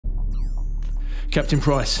Captain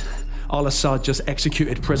Price, Al-Assad just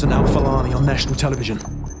executed President al-Falani on national television.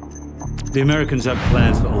 The Americans have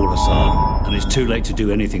plans for Al-Assad, and it's too late to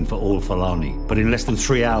do anything for al-Falani. But in less than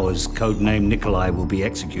 3 hours, codename Nikolai will be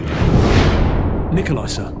executed. Nikolai,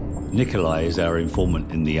 sir? Nikolai is our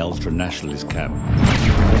informant in the ultra-nationalist camp.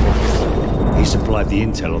 He supplied the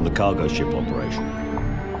intel on the cargo ship operation.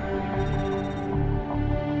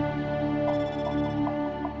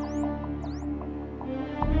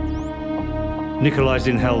 Nikolai's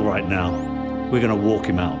in hell right now. We're gonna walk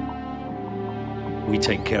him out. We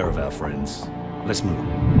take care of our friends. Let's move.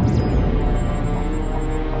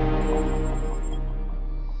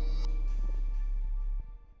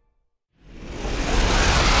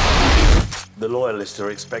 The Loyalists are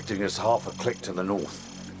expecting us half a click to the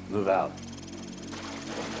north. Move out.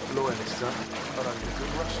 Loyalists, huh? I don't think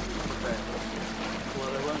good Russian people there. Well,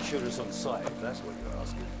 they won't shoot us on sight, if that's what you're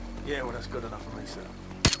asking. Yeah, well, that's good enough for me, sir.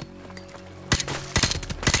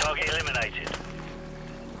 Target eliminated.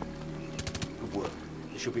 Good work.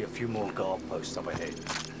 There should be a few more guard posts up ahead.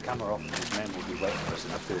 Camera off, his men will be waiting for us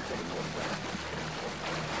in the field to the northwest.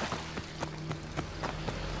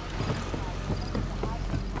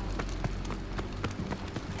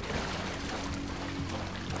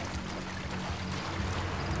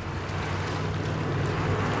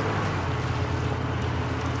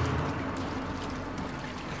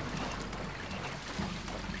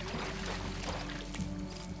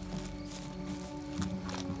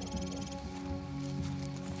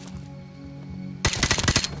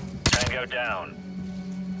 Tango down.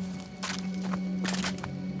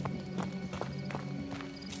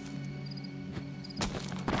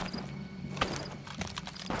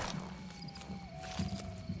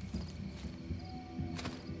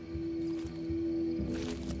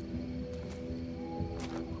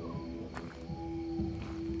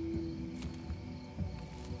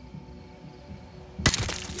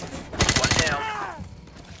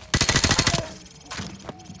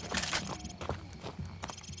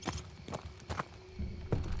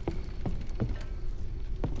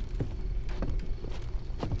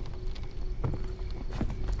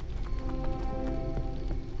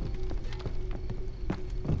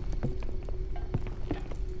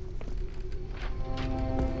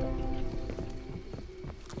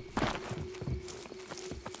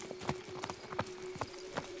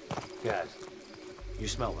 Gaz, you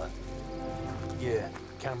smell that? Yeah,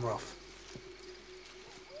 camera off.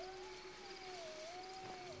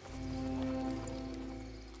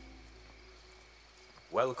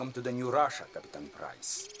 Welcome to the new Russia, Captain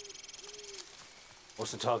Price.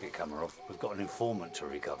 What's the target, Kamarov? We've got an informant to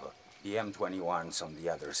recover. The M21's on the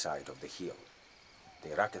other side of the hill.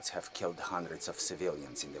 The rockets have killed hundreds of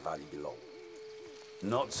civilians in the valley below.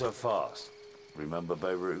 Not so fast. Remember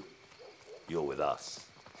Beirut? You're with us.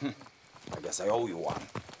 I guess I owe you one.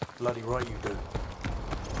 Bloody right you do.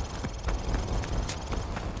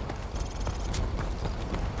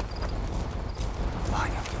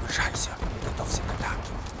 Ваня, приближайся. Готовься к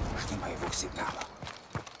атаке. Жди моего сигнала.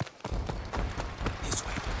 This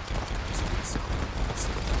way.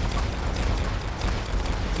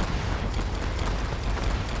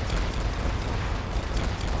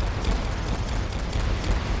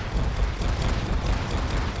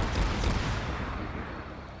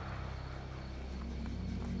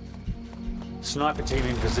 Sniper team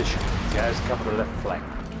in position. Gaz, cover the left flank.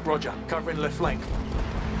 Roger, covering left flank.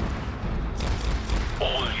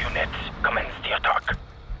 All units, commence the attack.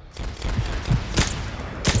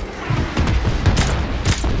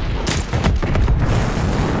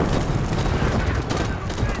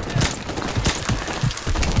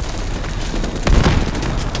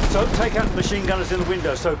 So, take out the machine gunners in the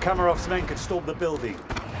window so Kamarov's men can storm the building.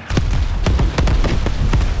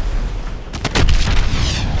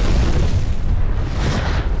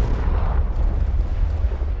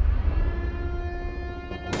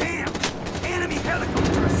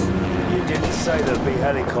 Say there'll be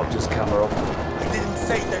helicopters, Kamarov. I didn't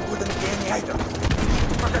say there wouldn't be any either.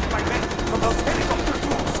 Protect my men from those helicopter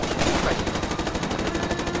troops.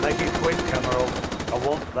 Make it quick, Kamarov. I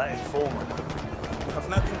want that informant. You have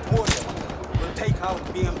nothing to worry about. We'll take out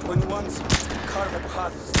BM-21s, carve a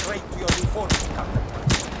path straight to your informant, Captain.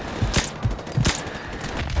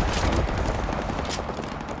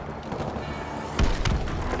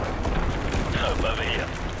 Over here.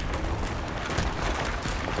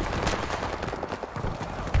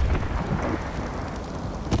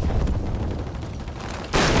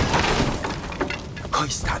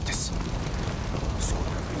 Status.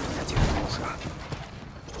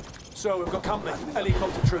 So we've got company.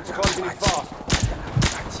 Helicopter troops closing in fast.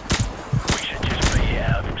 We should just be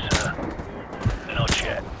out of him, sir. Not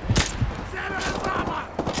yet.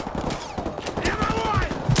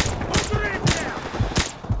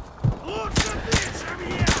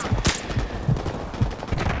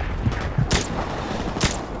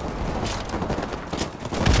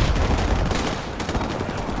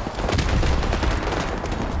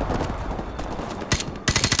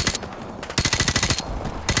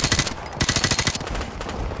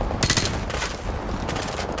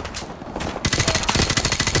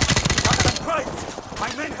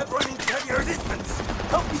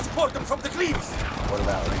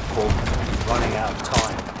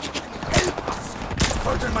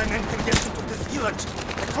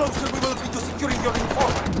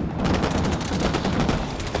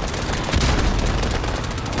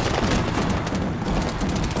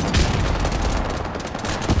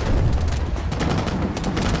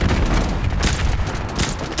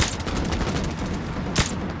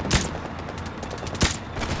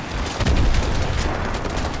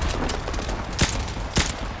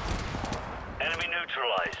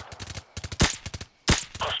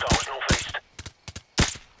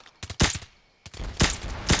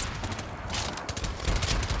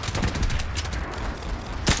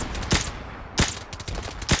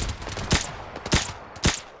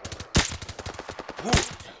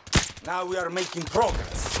 Now we are making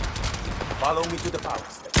progress. Follow me to the power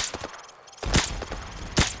station.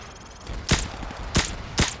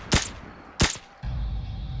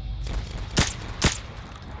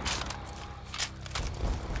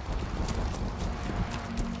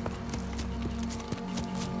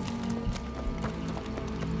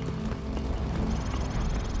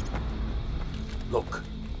 Look,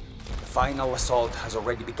 the final assault has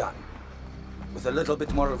already begun. With a little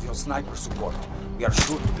bit more of your sniper support, we are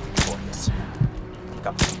sure to be victorious.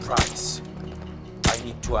 Captain Price, I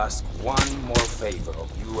need to ask one more favor of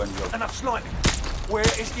you and your... Enough sniping. Where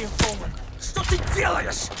is the informant? Что ты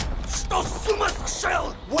делаешь? Что с ума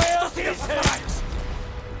сошел? Where is he?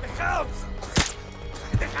 The house!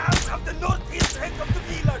 The house of the northeast end of the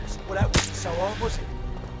village! Well, that wasn't so hard, was it?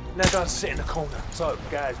 Now don't sit in the corner. So,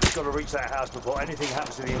 guys, we've got to reach that house before anything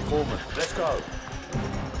happens to the informant. Let's go.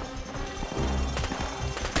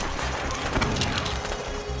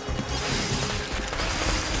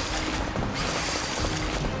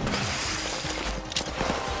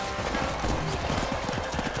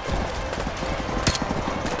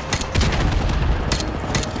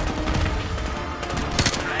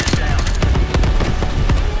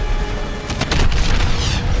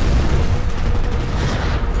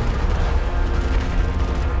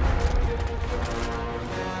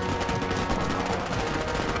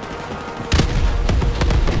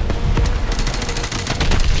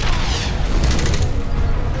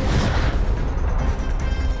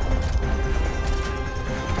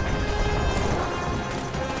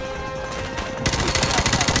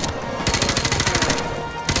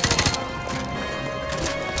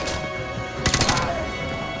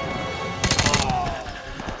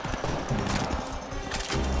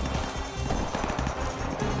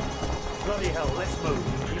 Bloody hell, let's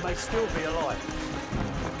move. He may still be alive.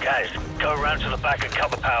 Guys, go around to the back and cut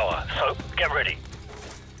the power. So, get ready.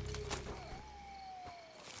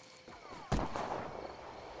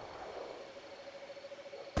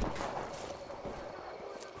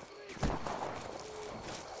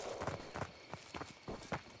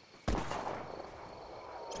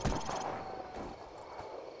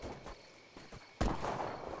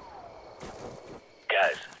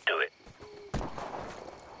 Guys, do it.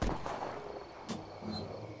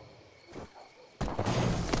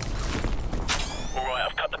 All right,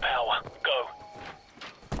 I've cut the power. Go.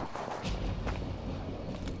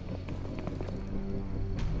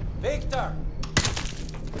 Victor!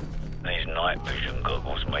 These night vision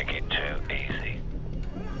goggles make it too easy.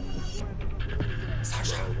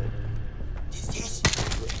 Sasha! Ты здесь?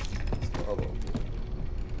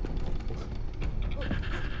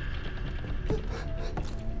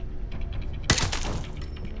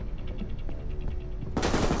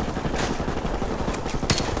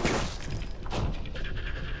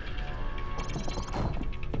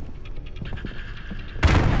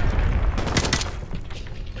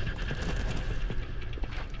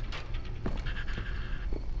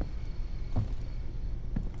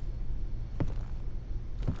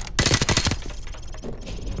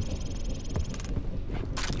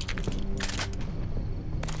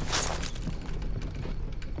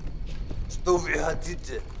 Что вы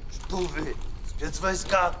хотите? Что вы?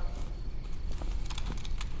 Спецвойска?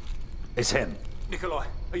 It's him. Nikolai,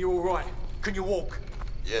 are you all right? Can you walk?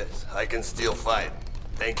 Yes, I can still fight.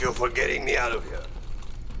 Thank you for getting me out of here.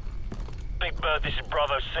 Big Bird, this is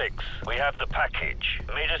Bravo 6. We have the package.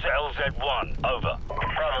 Meet us at LZ1. Over.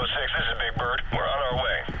 Bravo 6, this is Big Bird. We're on our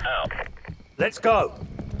way. Out. Let's go.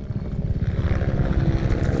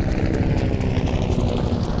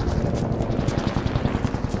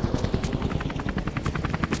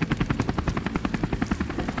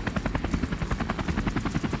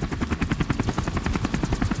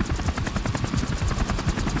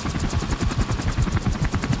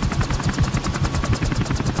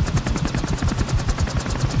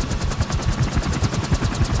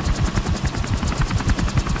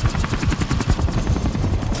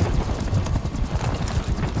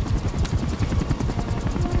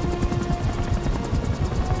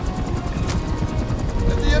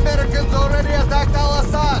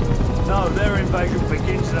 No, their invasion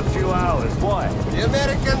begins in a few hours. Why? The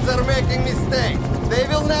Americans are making mistake. They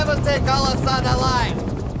will never take Al-Assad alive.